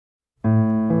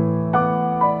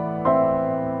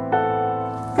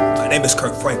name is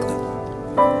Kirk Franklin.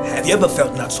 Have you ever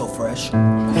felt not so fresh?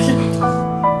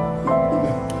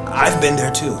 I've been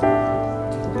there too.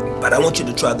 But I want you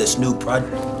to try this new product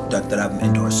that I'm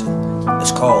endorsing.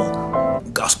 It's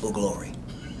called Gospel Glory.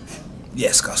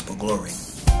 Yes, Gospel Glory.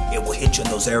 It will hit you in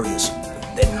those areas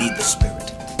that need the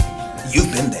Spirit.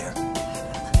 You've been there.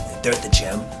 They're at the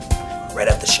gym, right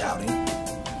after shouting.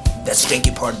 That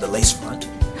stinky part of the lace front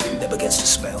that begins to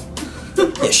smell.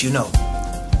 Yes, you know.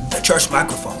 The church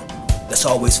microphone that's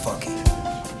always funky.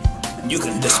 You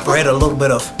can just spread a little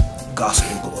bit of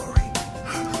Gospel Glory.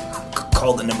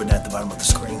 Call the number down at the bottom of the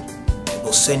screen. It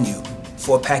will send you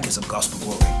 4 packets of Gospel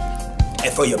Glory.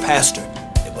 And for your pastor,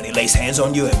 when he lays hands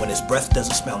on you and when his breath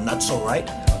doesn't smell not so right,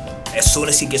 as soon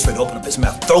as he gets ready to open up his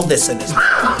mouth, throw this in his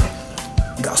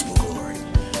mouth. Gospel Glory.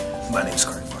 My name's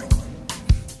Kirk.